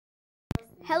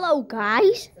Hello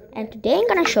guys, and today I'm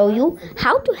gonna show you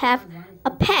how to have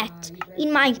a pet in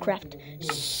Minecraft.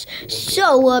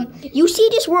 You see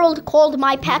this world called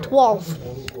My Pet Wolf.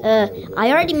 I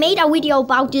already made a video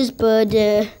about this, but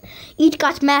it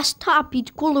got messed up.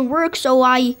 It couldn't work, so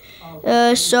I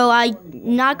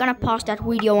not gonna post that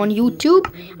video on YouTube.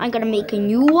 I'm gonna make a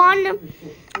new one.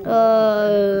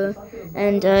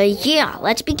 Yeah,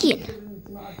 let's begin.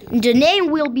 The name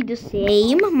will be the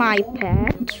same, My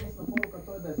Pet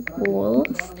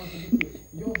Wolf.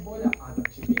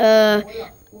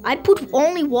 I put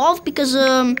only wolf because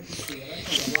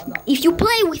if you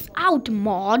play without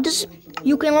mods,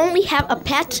 you can only have a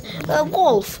pet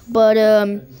wolf. But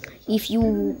if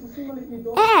you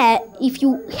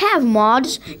have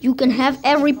mods, you can have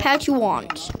every pet you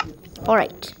want. All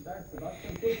right.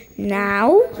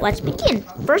 Now let's begin.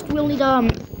 First, we'll need a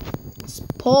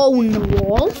spawn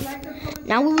wolf.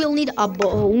 Now we will need a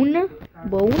bone.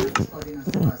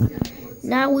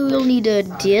 Now we will need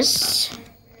this.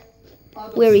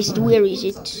 Where is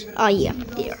it? Ah, yeah,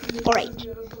 there. Alright,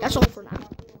 that's all for now.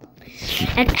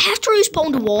 And after you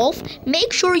spawn the wolf,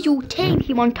 make sure you tame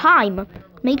him on time.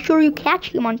 Make sure you catch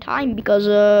him on time, because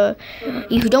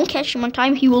if you don't catch him on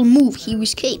time, he will move. He will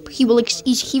escape. He will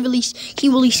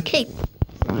escape.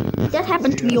 That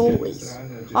happened to me always.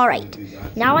 Alright,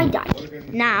 now I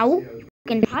died. Now you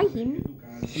can tie him.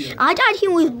 I dyed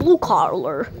him with blue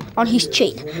color on his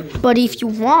chain, but if you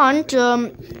want,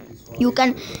 you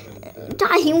can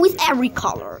dye him with every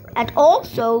color. And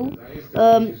also,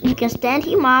 you can stand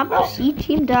him up, sit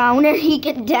him down, and he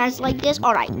can dance like this.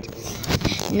 Alright.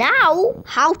 Now,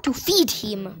 how to feed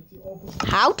him?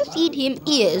 How to feed him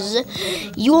is,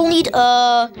 you'll need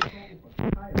a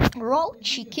raw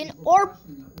chicken or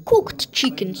cooked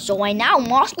chicken. So I now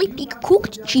mostly pick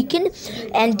cooked chicken,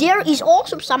 and there is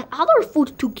also some other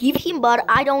food to give him, but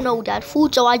I don't know that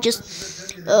food, so I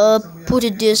just put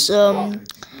it this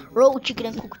raw chicken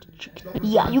and cooked chicken.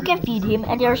 Yeah, you can feed him,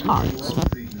 and there's hearts.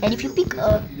 And if you pick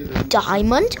a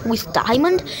diamond,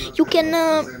 you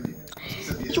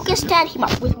can stand him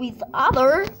up. With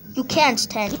other, you can't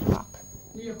stand him up.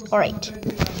 Alright.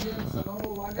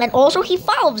 And also he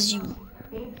follows you.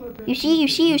 You see?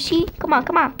 Come on,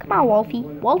 Wolfie.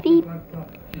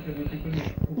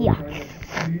 Yeah.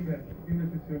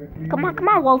 Come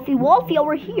on, Wolfie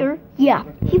over here. Yeah,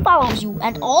 he follows you.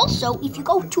 And also, if you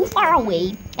go too far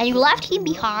away and you left him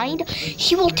behind,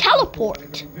 he will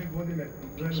teleport.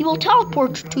 He will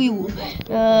teleport to you.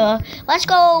 Let's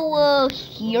go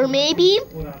here maybe.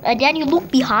 And then you look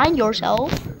behind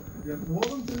yourself.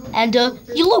 And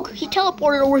you look, he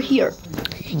teleported over here.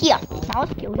 Yeah, now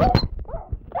let's kill him.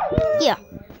 Yeah,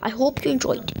 I hope you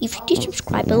enjoyed. If you did,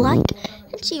 subscribe and like,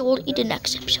 and see you all in the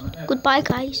next episode. Goodbye,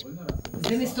 guys.